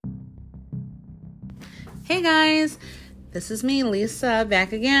Hey guys, this is me, Lisa,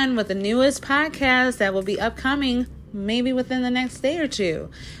 back again with the newest podcast that will be upcoming maybe within the next day or two.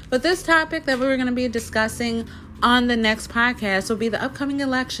 But this topic that we're going to be discussing on the next podcast will be the upcoming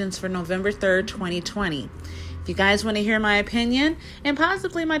elections for November 3rd, 2020. If you guys want to hear my opinion and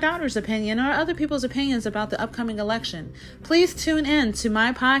possibly my daughter's opinion or other people's opinions about the upcoming election, please tune in to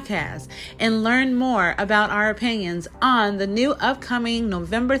my podcast and learn more about our opinions on the new upcoming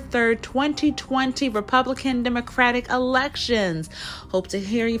November 3rd, 2020 Republican Democratic elections. Hope to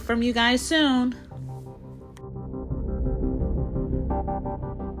hear from you guys soon.